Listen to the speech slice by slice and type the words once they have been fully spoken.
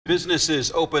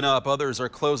Businesses open up, others are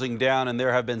closing down, and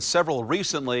there have been several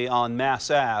recently on Mass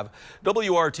Ave.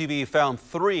 WRTV found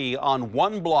 3 on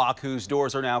one block whose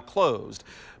doors are now closed.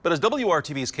 But as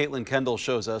WRTV's Kaitlyn Kendall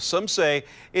shows us, some say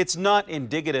it's not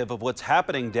indicative of what's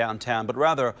happening downtown, but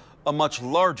rather a much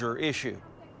larger issue.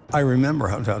 I remember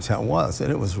how downtown was,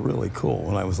 and it was really cool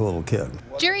when I was a little kid.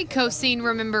 Jerry Cosine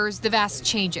remembers the vast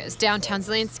changes downtown's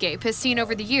landscape has seen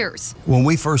over the years. When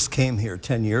we first came here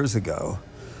 10 years ago,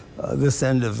 this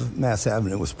end of Mass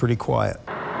Avenue was pretty quiet.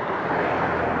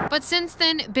 But since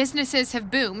then, businesses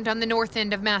have boomed on the north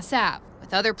end of Mass Ave,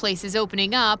 with other places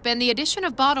opening up and the addition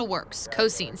of bottle works.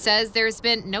 Cosine says there's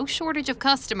been no shortage of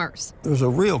customers. There's a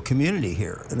real community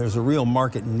here, and there's a real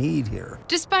market need here.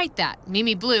 Despite that,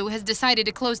 Mimi Blue has decided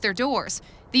to close their doors.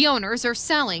 The owners are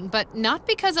selling, but not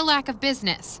because of lack of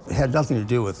business. It had nothing to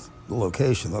do with the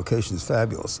location. The location's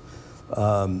fabulous.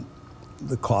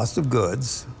 The cost of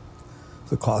goods,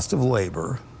 the cost of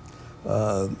labor,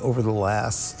 over the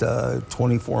last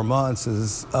 24 months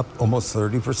is up almost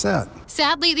 30%.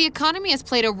 Sadly, the economy has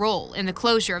played a role in the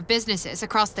closure of businesses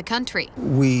across the country.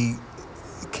 We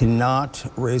cannot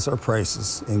raise our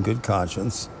prices in good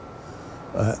conscience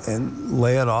and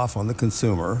lay it off on the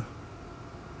consumer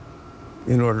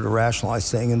in order to rationalize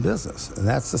staying in business. And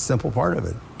that's the simple part of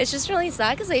it. It's just really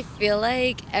sad because I feel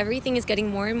like everything is getting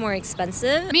more and more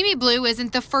expensive. Mimi Blue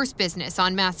isn't the first business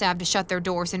on Mass Ave to shut their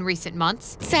doors in recent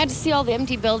months. Sad to see all the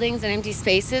empty buildings and empty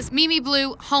spaces. Mimi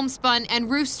Blue, Homespun,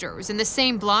 and Roosters in the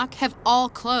same block have all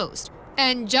closed.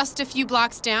 And just a few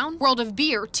blocks down, World of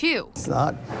Beer, too. It's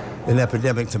not an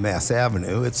epidemic to Mass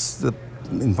Avenue, it's the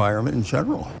environment in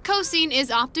general. Cosine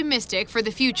is optimistic for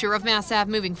the future of Mass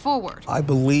Ave moving forward. I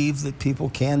believe that people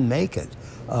can make it.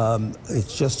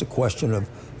 It's just a question of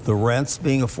the rents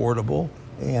being affordable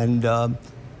and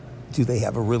do they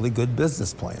have a really good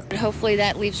business plan? Hopefully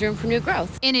that leaves room for new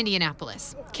growth. In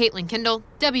Indianapolis, Kaitlyn Kendall,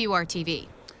 WRTV.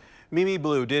 Mimi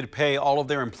Blue did pay all of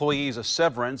their employees a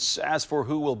severance. As for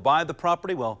who will buy the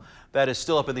property, well, that is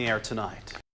still up in the air tonight.